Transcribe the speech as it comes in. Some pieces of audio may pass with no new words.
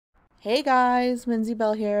Hey guys, Lindsay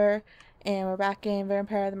Bell here, and we're back in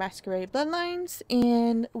Vampire the Masquerade Bloodlines,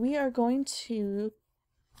 and we are we're going to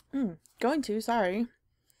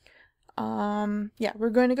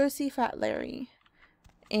go see Fat Larry,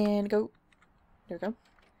 and there we go.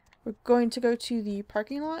 We're going to go to the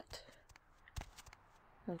parking lot.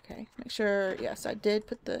 Okay, make sure, yes, I did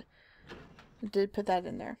put that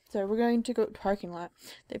in there. So we're going to go to parking lot,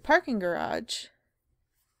 the parking garage,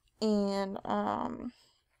 and,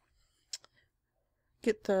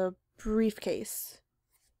 get the briefcase.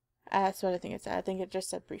 That's what I think it said. I think it just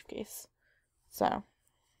said briefcase. So.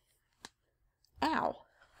 Ow.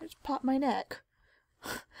 I just popped my neck.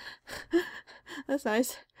 That's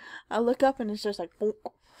nice. I look up and it's just like, bonk.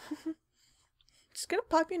 Just gonna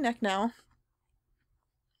pop your neck now.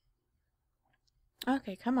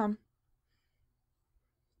 Okay, come on.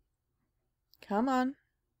 Come on.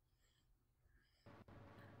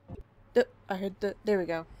 I heard there we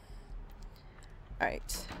go.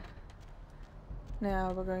 Alright.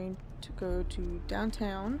 Now we're going to go to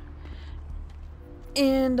downtown.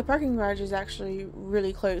 And the parking garage is actually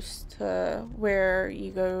really close to where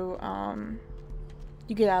you go,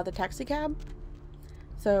 you get out of the taxi cab.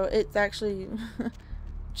 So it's actually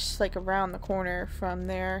just like around the corner from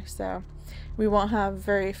there. So we won't have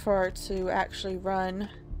very far to actually run.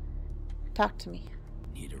 Talk to me.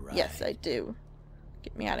 Need a ride? Yes, I do.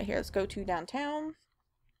 Get me out of here. Let's go to downtown.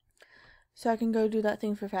 So I can go do that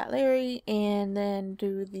thing for Fat Larry and then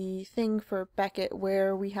do the thing for Beckett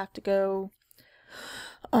where we have to go.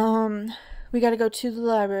 We gotta go to the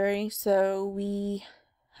library, so we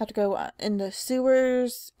have to go in the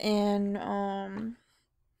sewers and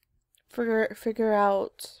figure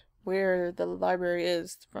out where the library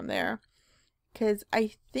is from there. Because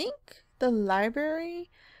I think the library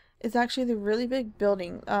is actually the really big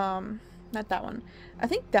building. Not that one. I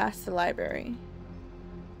think that's the library.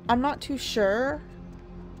 I'm not too sure,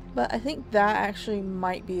 but I think that actually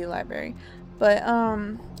might be the library. But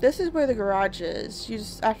this is where the garage is. You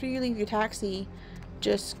just, after you leave your taxi,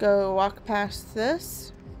 just go walk past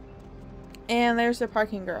this, and there's the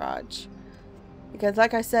parking garage. Because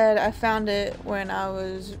like I said, I found it when I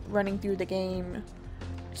was running through the game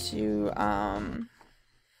to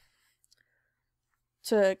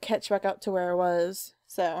catch back up to where I was.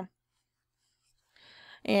 So,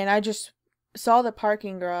 and I just saw the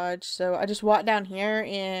parking garage, so I just walked down here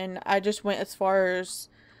and I just went as far as,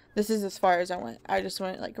 this is as far as I went. I just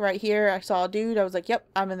went like right here. I saw a dude. I was like, yep,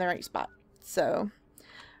 I'm in the right spot. So,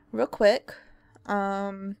 real quick,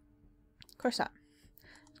 of course not.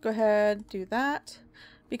 Let's go ahead, do that.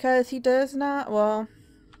 Because he does not, well,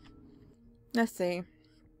 let's see.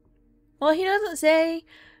 Well, he doesn't say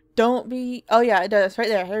don't be, oh yeah, it does. Right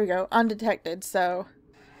there. Here we go. Undetected. So,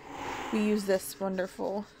 we use this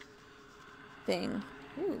wonderful thing.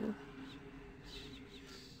 Ooh.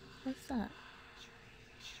 What's that?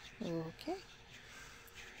 Okay.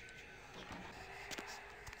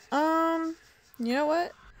 You know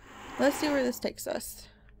what? Let's see where this takes us.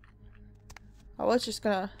 I was just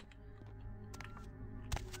gonna...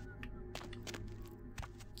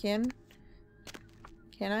 Can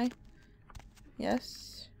I?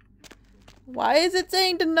 Yes. Why is it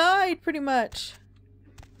saying denied, pretty much?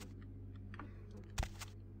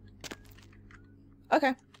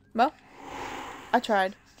 Okay. Well, I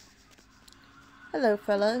tried. Hello,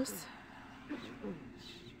 fellas.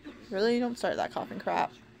 Really? Don't start that coughing crap.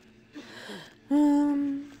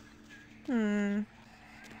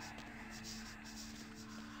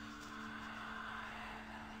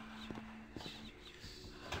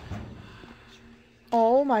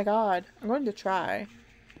 Oh my god. I'm going to try.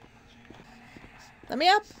 Let me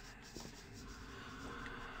up.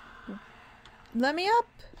 Let me up.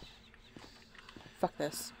 Fuck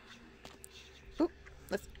this. Oop.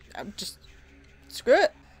 I'm just... Screw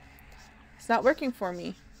it. It's not working for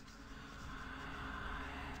me.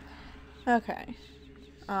 Okay.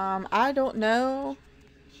 I don't know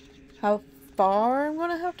how far I'm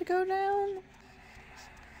gonna have to go down.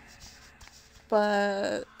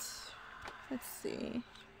 But let's see.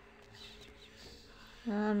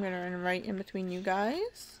 I'm gonna run right in between you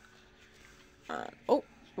guys. Oh,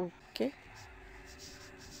 okay.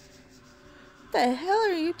 What the hell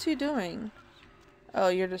are you two doing? Oh,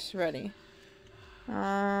 you're just ready.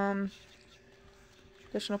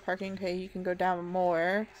 Additional parking. Okay, you can go down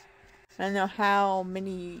more. I don't know how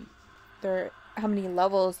many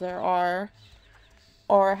levels there are,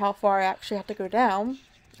 or how far I actually have to go down.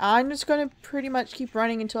 I'm just gonna pretty much keep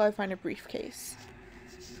running until I find a briefcase.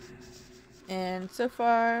 And so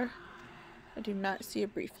far, I do not see a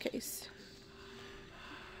briefcase.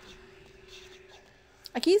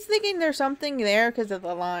 I keep thinking there's something there because of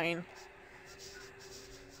the line.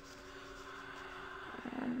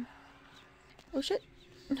 Oh shit.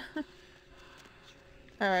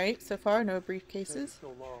 Alright, so far no briefcases.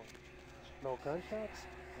 So long. No gunshots?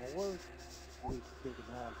 No words? We can take it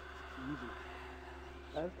out. Easy.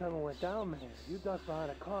 Last time I went down there, you ducked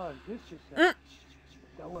behind a car and pissed yourself.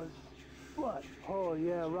 That was what? Oh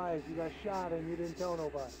yeah, right. You got shot and you didn't tell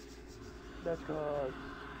nobody. That's cause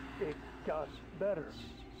it got better.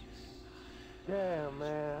 Damn,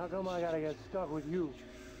 man. How come I gotta get stuck with you?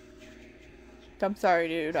 I'm sorry,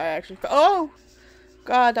 dude. I actually... Oh!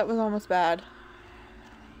 God, that was almost bad.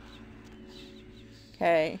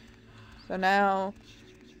 Okay. So now...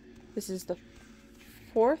 This is the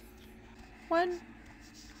 4th one?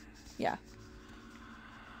 Yeah.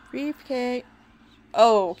 Briefcase.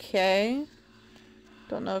 Okay.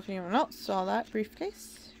 Don't know if anyone else saw that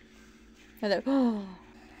briefcase. Hello. Oh,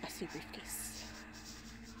 I see briefcase.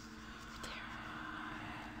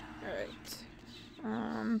 Right there.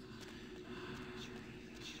 Alright.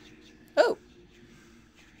 Oh!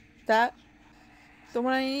 That the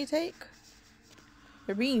one I need to take?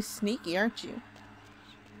 You're being sneaky, aren't you?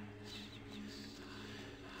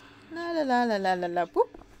 La la la la la la la. Boop.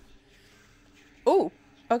 Oh,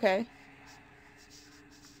 okay.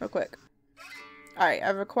 Real quick. Alright,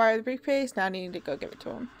 I've acquired the briefcase. Now I need to go give it to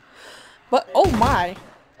him. But, oh my!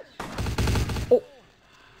 Oh.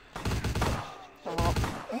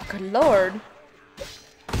 Oh, good lord.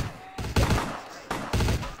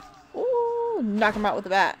 Ooh, knock him out with the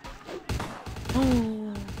bat.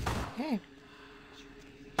 Oh, okay.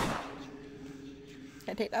 Can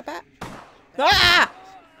I take that bat? Ah!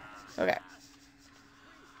 Okay.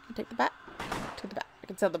 Can I take the bat? Take the bat. I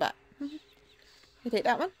can sell the bat. Can I take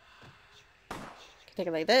that one? Can I take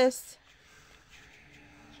it like this?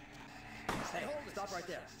 Hey, stop right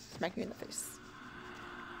there. Smack you in the face.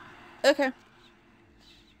 Okay.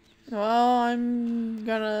 Well, I'm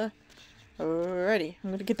gonna... Alrighty.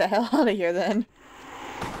 I'm gonna get the hell out of here then.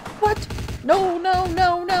 What? No, no,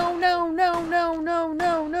 no, no, no, no, no, no,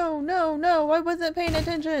 no, no, no, no. I wasn't paying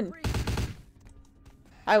attention.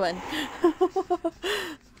 I win.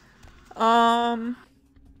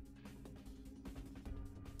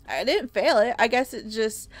 I didn't fail it. I guess it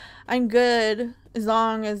just... I'm good as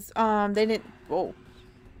long as, they didn't... Whoa.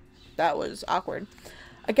 That was awkward.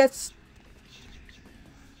 I guess...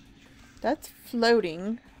 That's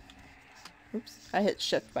floating. Oops. I hit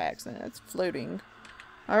shift by accident. That's floating.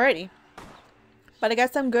 Alrighty. But I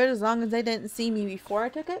guess I'm good as long as they didn't see me before I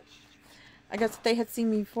took it. I guess if they had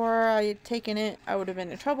seen me before I had taken it, I would have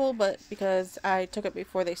been in trouble. But because I took it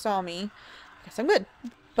before they saw me, I guess I'm good.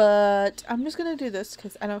 But I'm just going to do this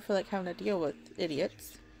because I don't feel like having to deal with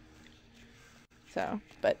idiots. So,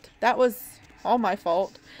 but that was all my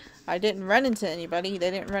fault. I didn't run into anybody.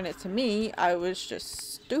 They didn't run into me. I was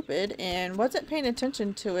just stupid and wasn't paying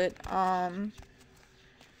attention to it,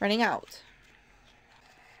 running out.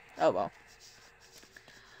 Oh well.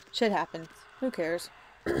 Shit happens. Who cares?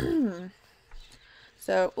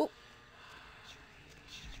 So, ooh.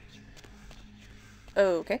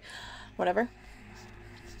 Okay. Whatever.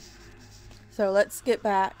 So let's get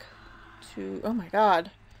back to, oh my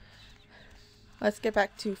god. Let's get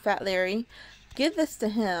back to Fat Larry. Give this to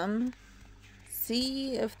him.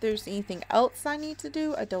 See if there's anything else I need to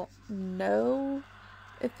do. I don't know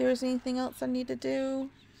if there's anything else I need to do.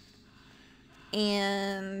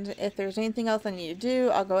 And if there's anything else I need to do,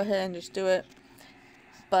 I'll go ahead and just do it.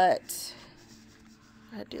 But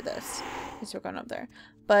I gotta do this because we're going up there.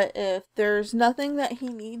 But if there's nothing that he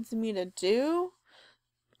needs me to do,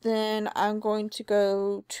 then I'm going to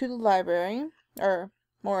go to the library, or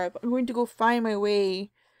more, I'm going to go find my way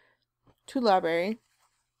to the library,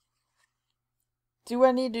 do what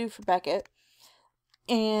I need to do for Beckett,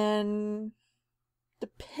 and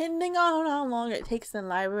depending on how long it takes in the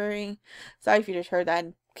library, sorry if you just heard that,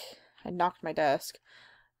 I knocked my desk,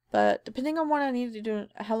 but depending on what I need to do,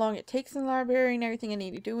 how long it takes in the library and everything I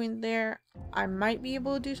need to do in there, I might be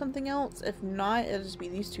able to do something else. If not, it'll just be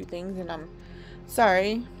these two things, and I'm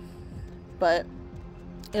sorry, but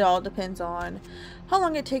it all depends on how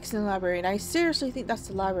long it takes in the library. And I seriously think that's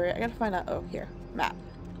the library. I gotta find out. Oh, here, map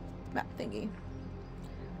thingy.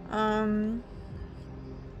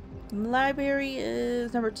 Library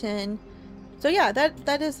is number 10. So yeah,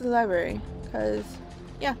 that is the library. Cause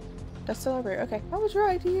yeah, that's the library. Okay, I was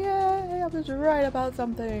right. Yay, I was right about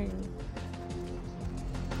something.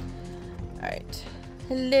 All right.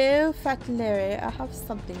 Hello, Fat Larry. I have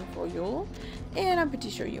something for you. And I'm pretty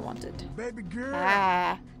sure you want it. Baby girl.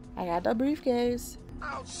 Ah, I got the briefcase.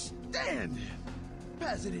 Outstanding.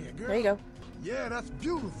 Pass it here, girl. There you go. Yeah, that's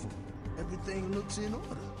beautiful. Everything looks in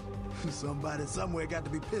order. Somebody somewhere got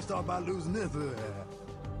to be pissed off by losing this.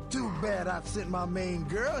 Too bad I sent my main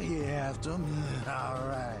girl here after him.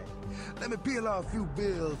 Alright. Let me peel off a few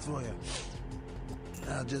bills for you.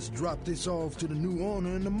 I'll just drop this off to the new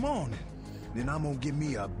owner in the morning. Then I'm gonna get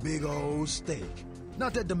me a big old steak.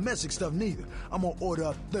 Not that domestic stuff neither. I'm gonna order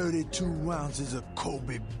up 32 ounces of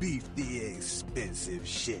Kobe beef, the expensive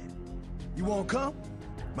shit. You wanna come?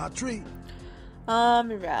 My treat. In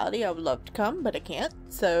reality, I would love to come, but I can't.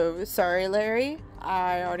 So, sorry, Larry.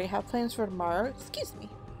 I already have plans for tomorrow. Excuse me.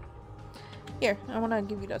 Here, I want to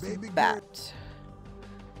give you this bat.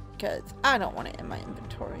 Because I don't want it in my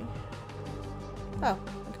inventory. Oh,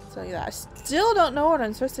 I can tell you that. I still don't know what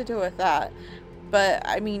I'm supposed to do with that. But,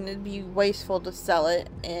 I mean, it'd be wasteful to sell it.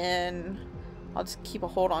 And I'll just keep a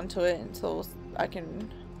hold on to it until I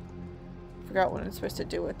can figure out what I'm supposed to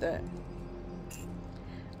do with it.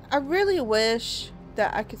 I really wish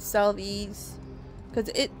that I could sell these, because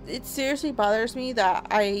it seriously bothers me that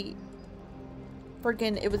it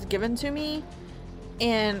was given to me,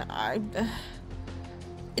 and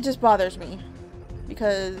it just bothers me,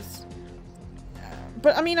 because,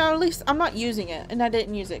 but I mean, at least I'm not using it, and I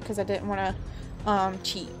didn't use it because I didn't want to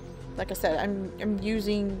cheat. Like I said, I'm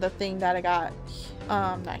using the thing that I got,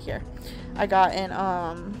 not here, I got in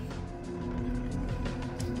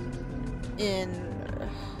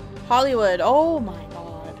Hollywood. Oh my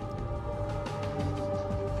god.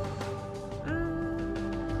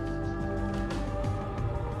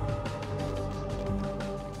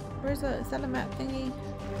 Where's that? Is that a map thingy?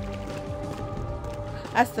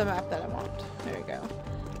 That's the map that I want. There we go.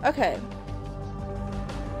 Okay.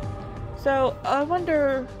 So, I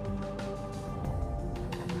wonder...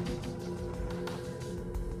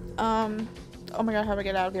 oh my god, how do I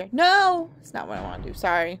get out of here? No! It's not what I want to do.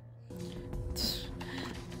 Sorry.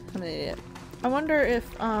 I'm an idiot. I wonder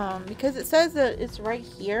if, because it says that it's right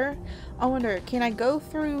here, I wonder, can I go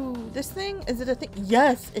through this thing? Is it a thing?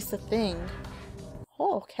 Yes, it's a thing.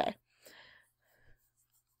 Oh, okay.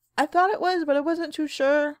 I thought it was, but I wasn't too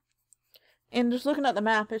sure. And just looking at the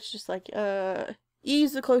map, it's just like,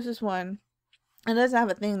 E's the closest one. And it doesn't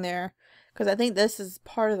have a thing there. Because I think this is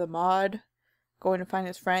part of the mod, going to find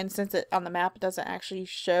his friend, since it on the map it doesn't actually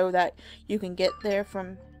show that you can get there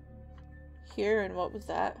from here. And what was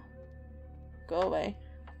that? Go away.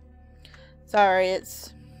 Sorry,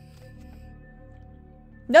 it's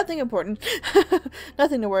nothing important.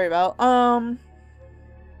 Nothing to worry about.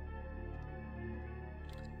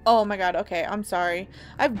 Oh my god, okay, I'm sorry.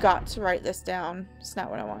 I've got to write this down. It's not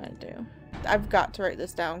what I want to do. I've got to write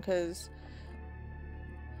this down because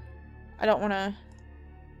I don't want to...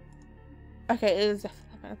 Okay, it is...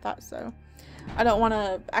 I thought so. I don't want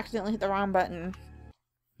to accidentally hit the wrong button.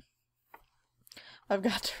 I've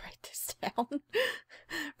got to write this down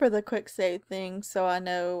for the quick save thing so I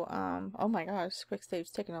know, oh my gosh, quick save's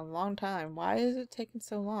taking a long time. Why is it taking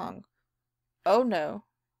so long? Oh no.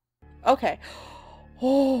 Okay.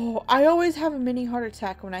 Oh, I always have a mini heart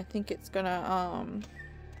attack when I think it's gonna,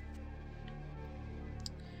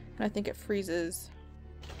 when I think it freezes.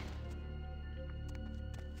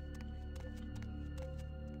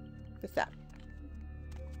 What's that?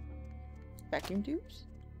 Vacuum tubes?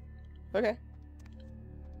 Okay.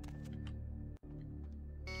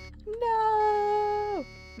 No!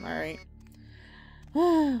 Alright.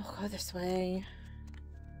 We'll go this way.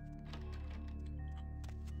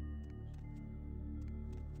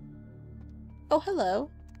 Oh, hello.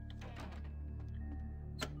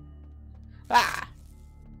 Ah!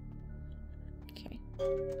 Okay.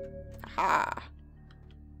 Aha!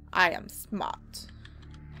 I am smart.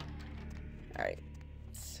 Alright.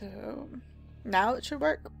 So, now it should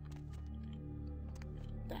work.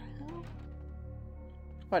 The hell?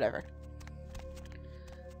 Whatever.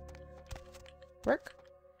 Work?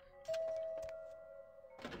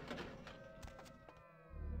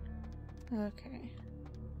 Okay.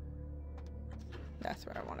 That's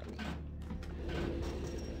where I want to be.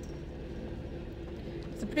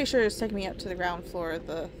 So I'm pretty sure it's taking me up to the ground floor of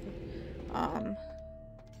the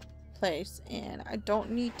place, and I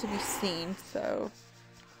don't need to be seen, so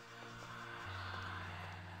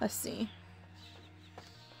let's see.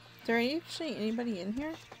 Is there actually anybody in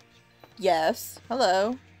here? Yes.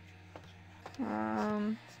 Hello.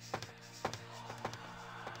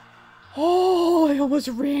 Oh, I almost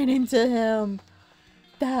ran into him.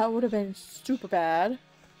 That would have been super bad.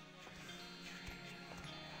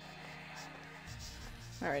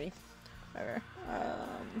 Alrighty. Whatever.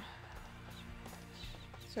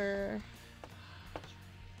 Sir.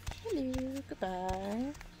 Hello.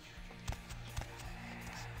 Goodbye.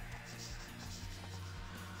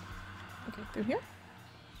 Okay, through here?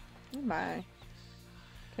 Oh my.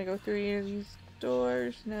 Can I go through any of these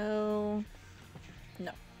doors? No.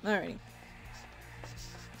 No. Alrighty.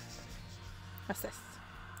 What's this?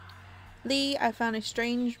 Lee, I found a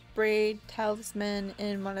strange braid talisman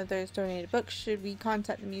in one of those donated books. Should we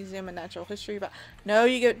contact the Museum of Natural History about— No,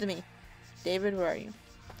 you give it to me. David, where are you?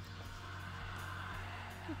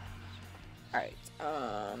 Alright,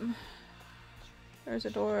 there's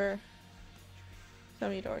a door. So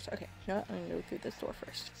many doors. Okay, you know what? I'm gonna go through this door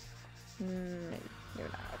first. Maybe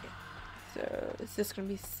not. Okay. So, is this gonna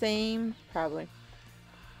be the same? Probably.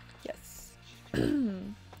 Yes.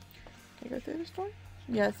 Can I go through this door?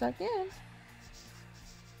 Yes, I can.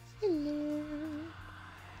 Hello.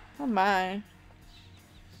 Oh my.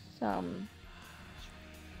 Some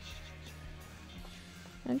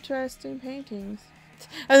interesting paintings.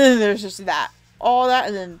 And then there's just that. All that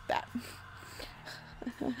and then that.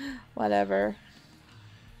 Whatever.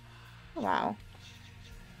 Wow.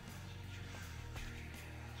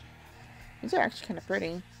 These are actually kind of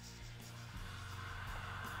pretty.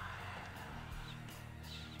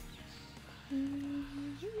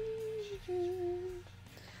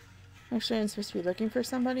 Actually, I'm supposed to be looking for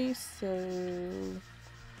somebody, so...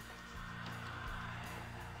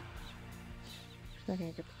 Nothing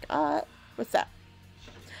I can pick up. What's that?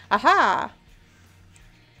 Aha!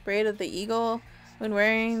 Braid of the Eagle. When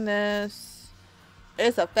wearing this,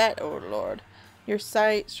 it's a fat, oh lord. Your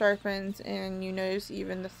sight sharpens and you notice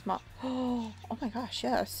even the small— Oh my gosh,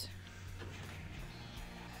 yes.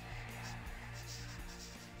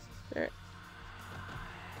 There.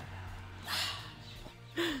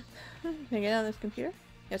 Can I get on this computer?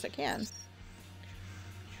 Yes, I can.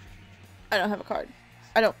 I don't have a card.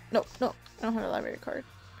 No, I don't have a library card.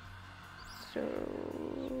 So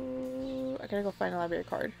I gotta go find a library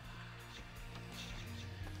card.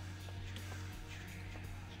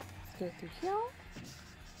 Let's go through here.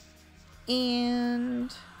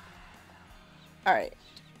 And alright.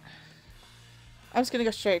 I'm just gonna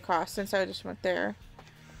go straight across since I just went there.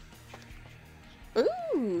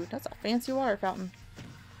 Ooh, that's a fancy water fountain.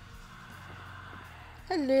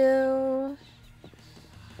 Hello.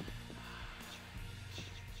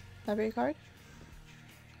 Library card.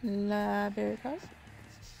 Library card.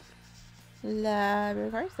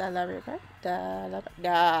 Library card. Is that a library card?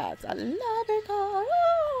 That's a library card.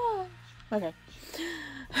 Ah! Okay.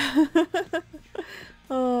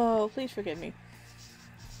 Oh, please forgive me.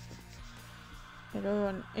 I don't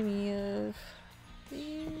want any of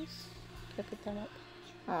these. Can I pick that up?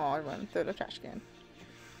 Oh, I went through the trash can.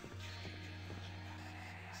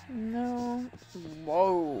 No.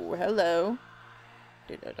 Whoa. Hello.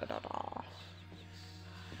 Can't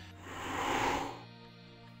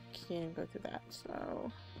even go through that,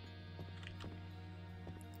 so.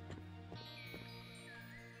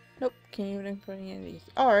 Nope. Can't even put any of these.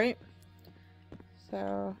 Alright.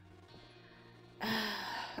 So.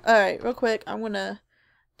 Alright, real quick. I'm gonna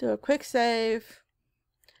do a quick save.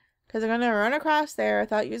 Because I'm gonna run across there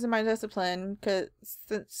without using my discipline. Because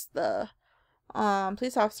since the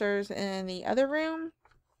police officers in the other room,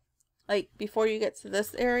 like before you get to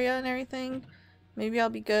this area and everything, maybe I'll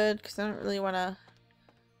be good because I don't really want to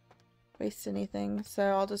waste anything. So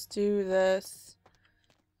I'll just do this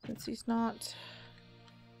since he's not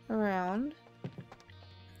around.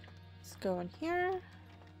 Let's go in here.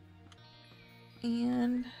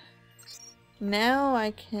 And now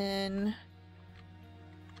I can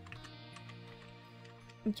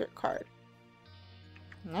insert card.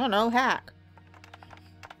 I don't know, hack.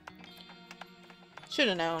 Should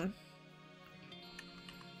have known.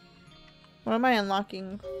 What am I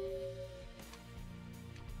unlocking?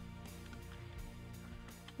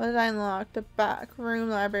 What did I unlock? The back room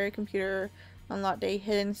library computer unlocked a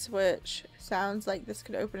hidden switch. Sounds like this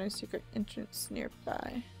could open a secret entrance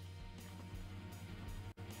nearby.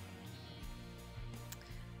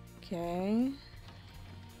 Okay.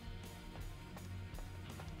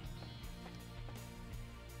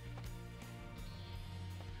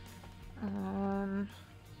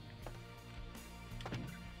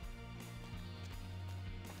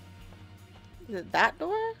 Is it that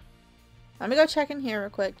door? Let me go check in here real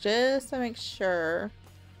quick just to make sure.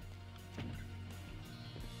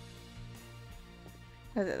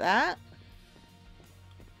 Is it that?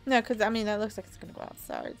 No, because I mean that looks like it's gonna go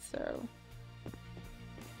outside, so.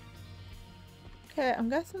 Okay, I'm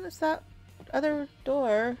guessing it's that other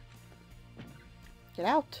door. Get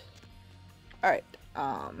out. Alright,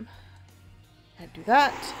 I do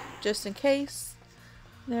that just in case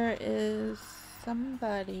there is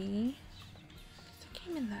somebody. I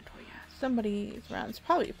came in that door, yeah. Somebody is around. It's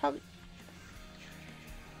probably.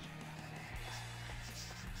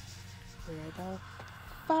 Where the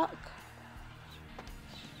fuck?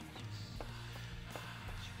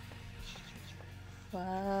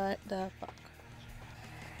 What the fuck?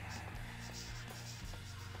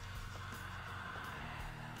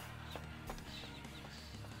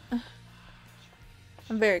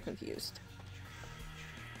 I'm very confused.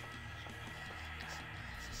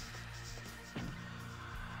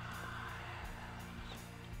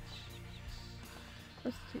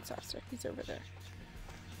 Where's the police officer? He's over there.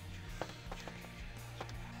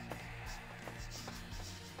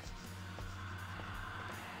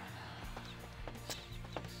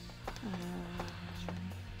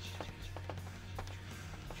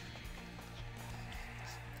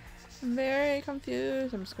 I'm very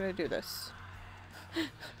confused. I'm just gonna do this.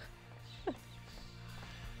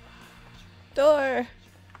 Door!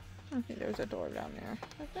 I think there's a door down there.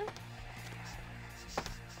 Right there?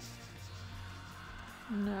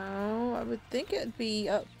 No, I would think it'd be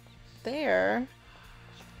up there.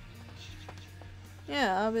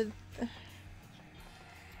 Yeah, I would.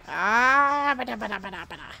 Ah! Bada, bada, bada,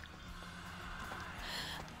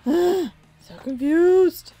 bada. So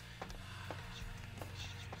confused.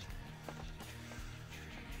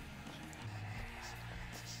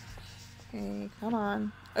 Okay, come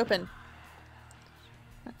on. Open.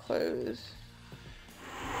 Not close.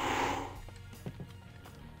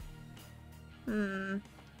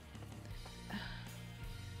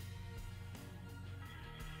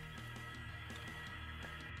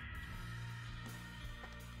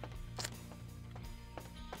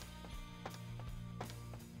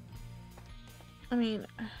 I mean,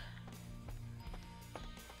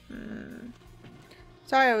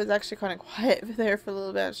 sorry, I was actually kind of quiet there for a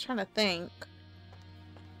little bit. I was trying to think.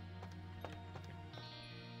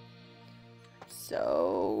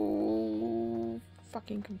 So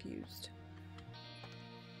fucking confused.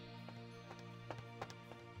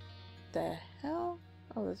 The hell?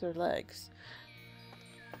 Oh, those are legs.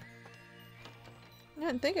 I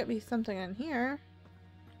didn't think it'd be something in here.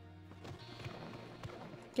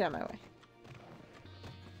 Get out of my way.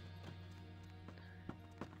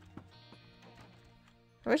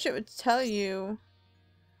 I wish it would tell you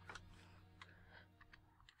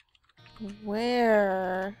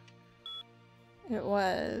where it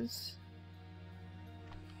was.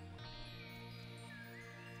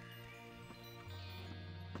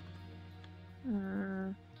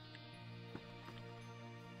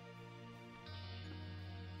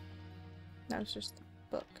 That was just the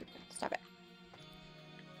book. Stop it.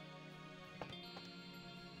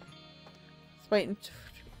 It's waiting.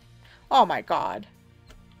 Oh my god.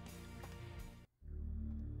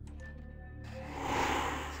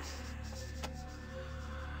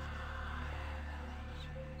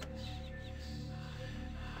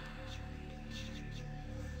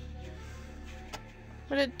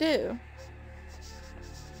 What did it do?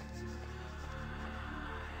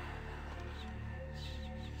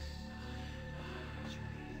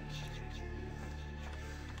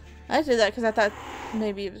 I did that because I thought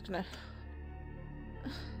maybe it was gonna.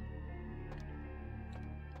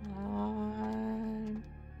 I'm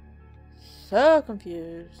so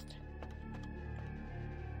confused.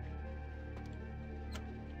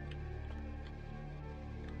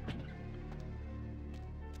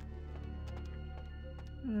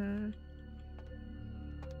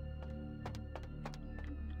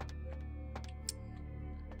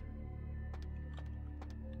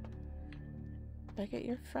 Back at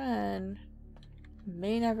your friend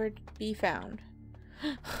may never be found.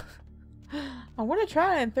 I want to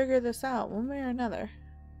try and figure this out one way or another.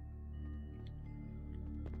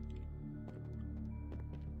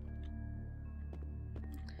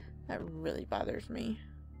 That really bothers me.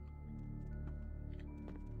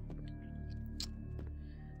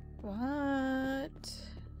 What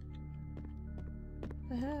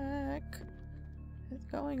the heck is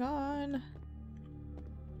going on?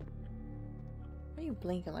 Why are you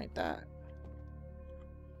blinking like that?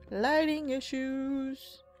 Lighting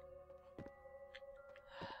issues.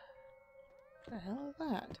 What the hell is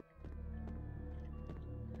that?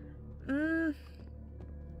 I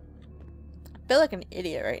feel like an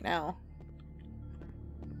idiot right now.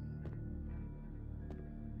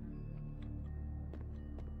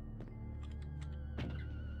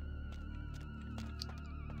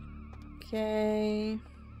 Okay.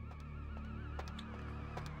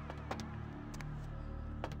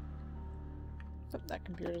 Oh, that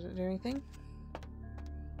computer doesn't do anything.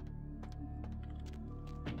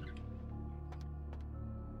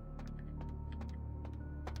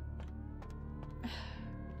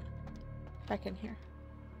 Back in here.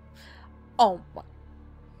 Oh my.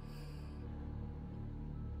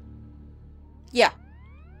 Yeah.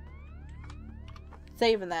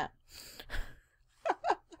 saving that.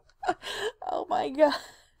 Oh my god.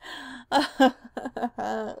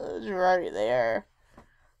 It's right there.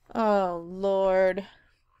 Oh Lord.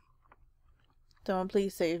 Someone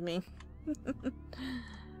please save me. I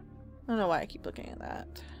don't know why I keep looking at that.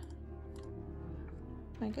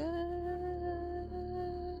 My god.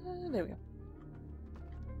 There we go.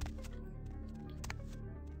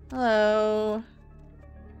 Hello.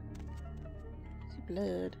 See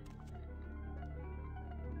blood.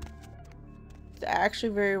 It's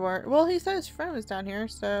actually very worried. Well, he said his friend was down here,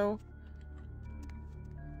 so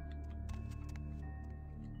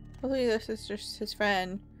hopefully this is just his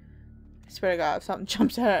friend. I swear to God, if something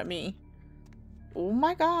jumps out at me. Oh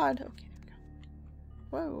my god. Okay, there we go.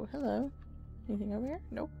 Whoa, hello. Anything over here?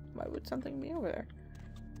 Nope. Why would something be over there?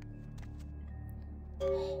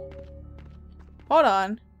 Hold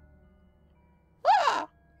on. Ah!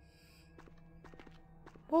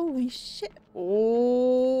 Holy shit.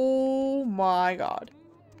 Oh my god.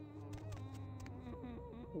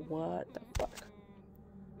 What the fuck?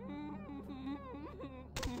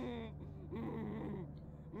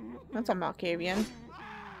 That's a Malkavian.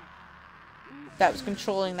 That was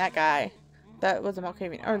controlling that guy. That was a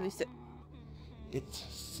Malkavian. Or at least it... It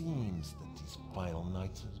seems that these final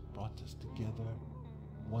nights has brought us together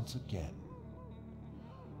once again.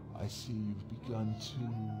 I see you've begun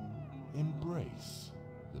to embrace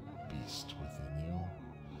the beast within you.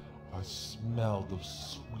 I smell the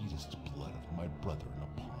sweetest blood of my brethren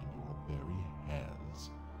upon your very hands.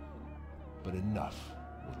 But enough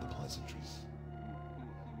with the pleasantries.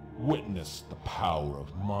 Witness the power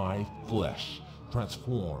of my flesh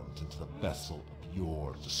transformed into the vessel of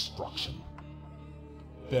your destruction.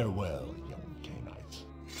 Farewell, young Canaanite.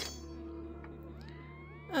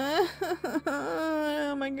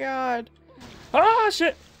 Oh my god. Oh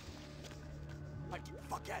shit! Get the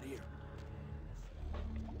fuck out of here.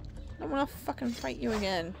 I don't wanna fucking fight you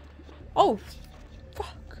again. Oh!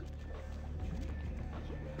 Fuck.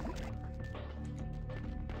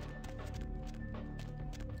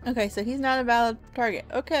 Okay, so he's not a valid target.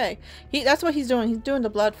 Okay. That's what he's doing. He's doing the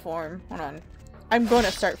blood form. Hold on. I'm going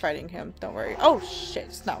to start fighting him. Don't worry. Oh shit,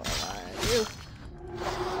 it's not what I wanted to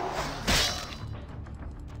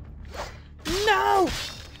do. No!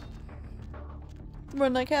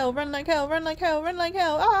 Run like hell, run like hell, run like hell, run like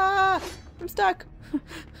hell. Ah! I'm stuck.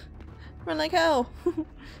 Run like hell.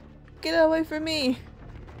 Get away from me.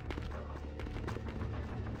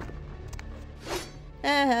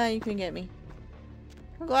 Ah, you can get me.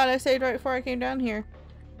 I'm glad I saved right before I came down here.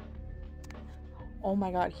 Oh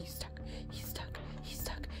my god, he's stuck. He's stuck. He's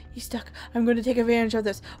stuck. He's stuck. I'm going to take advantage of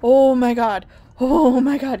this. Oh my god. Oh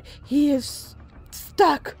my god. He is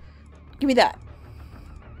stuck. Give me that.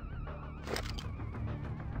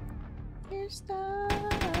 You're stuck.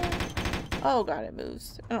 Oh god, it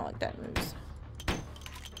moves. I don't like that it moves.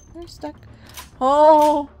 You're stuck.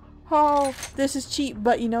 Oh. Oh. This is cheap,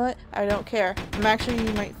 but you know what? I don't care. I'm actually,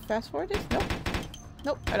 you might fast forward this? Nope.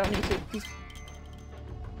 Nope, I don't need to. He's...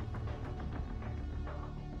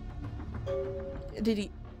 Did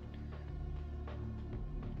he...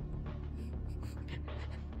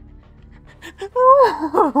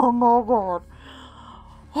 Oh my god.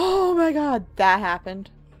 Oh my god. That happened.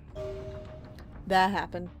 That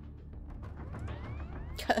happened.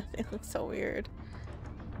 God, it looks so weird.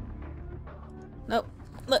 Nope.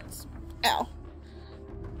 Let's... Ow.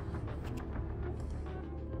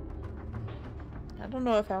 I don't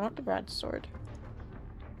know if I want the broadsword.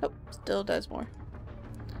 Oh, still does more.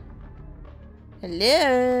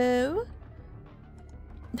 Hello?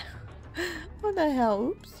 What the hell?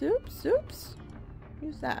 Oops, oops, oops.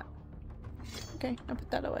 Use that. Okay, I'll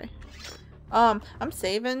put that away. I'm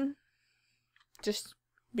saving just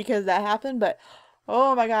because that happened, but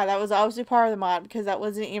oh my god, that was obviously part of the mod because that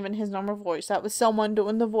wasn't even his normal voice. That was someone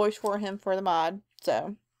doing the voice for him for the mod.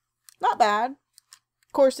 So, not bad.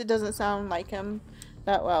 Of course, it doesn't sound like him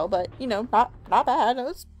that well, but you know, not bad. It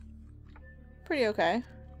was pretty okay.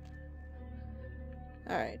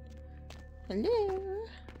 All right. Hello.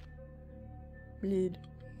 Bleed.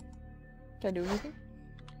 Did I do anything?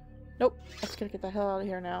 Nope. I just gotta get the hell out of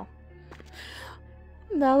here now.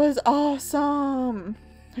 That was awesome.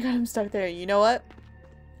 I got him stuck there. You know what?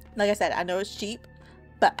 Like I said, I know it's cheap,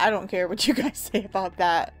 but I don't care what you guys say about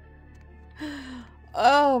that.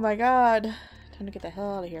 Oh my god. Time to get the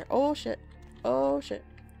hell out of here. Oh shit. Oh shit.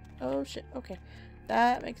 Oh shit. Okay.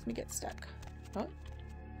 That makes me get stuck. Oh.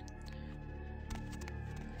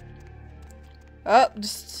 Oh,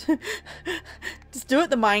 just do it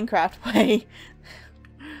the Minecraft way.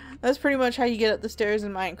 That's pretty much how you get up the stairs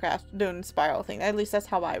in Minecraft, doing the spiral thing. At least that's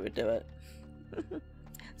how I would do it.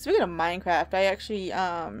 Speaking of Minecraft, I actually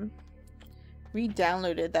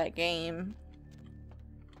re-downloaded that game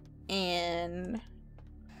and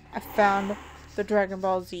I found the Dragon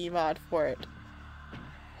Ball Z mod for it.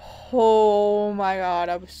 Oh my god,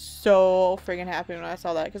 I was so freaking happy when I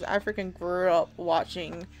saw that because I freaking grew up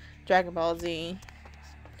watching Dragon Ball Z.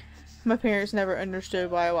 My parents never understood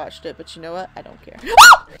why I watched it, but you know what? I don't care.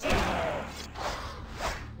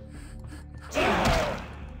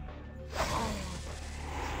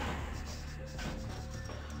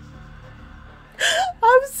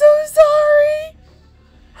 I'm so sorry!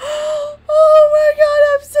 Oh my god,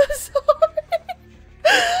 I'm so sorry!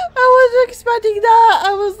 I wasn't expecting that!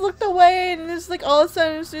 I was looked away and it's like all of a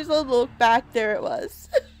sudden as soon as I looked back, there it was.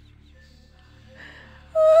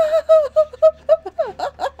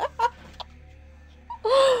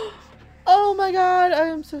 Oh my god, I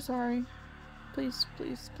am so sorry. Please,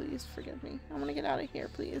 please, please forgive me. I want to get out of here,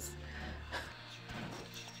 please.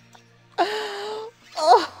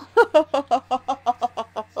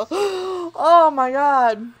 Oh my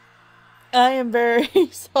god. I am very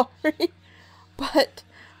sorry. But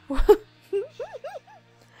what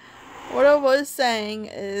I was saying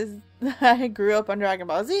is I grew up on Dragon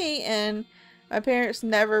Ball Z and my parents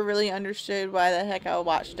never really understood why the heck I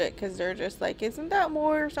watched it because they're just like, isn't that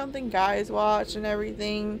more something guys watch and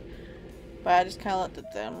everything? But I just kind of looked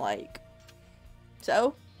at them like,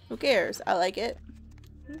 so, who cares? I like it.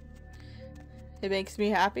 It makes me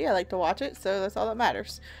happy. I like to watch it, so that's all that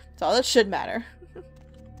matters. That's all that should matter.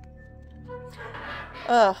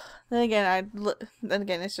 Ugh. Then again,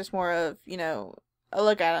 it's just more of, you know, I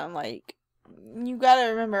look at it, I'm like, you gotta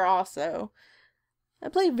remember also, I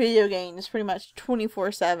play video games pretty much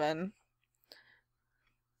 24/7.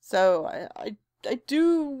 So I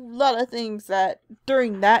do a lot of things that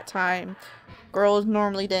during that time girls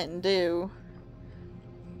normally didn't do.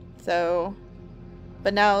 So,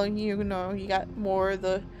 but now you know you got more of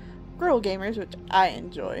the girl gamers, which I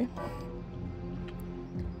enjoy.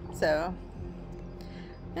 So,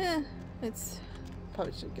 it's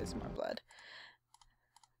probably should get some more blood.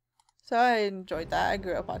 So I enjoyed that. I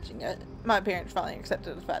grew up watching it. My parents finally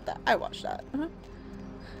accepted the fact that I watched that.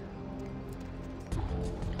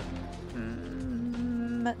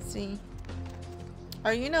 Let's see.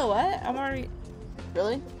 Oh, you know what? I'm already...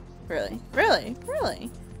 Really?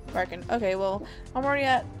 Working. Okay, well, I'm already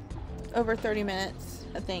at over 30 minutes,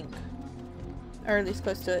 I think. Or at least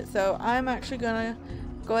close to it. So I'm actually gonna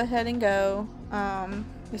go ahead and go.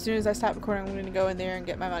 As soon as I stop recording, I'm gonna go in there and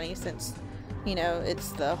get my money since, you know,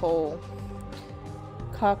 it's the whole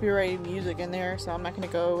copyrighted music in there. So I'm not gonna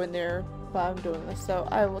go in there while I'm doing this. So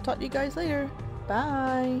I will talk to you guys later.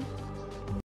 Bye.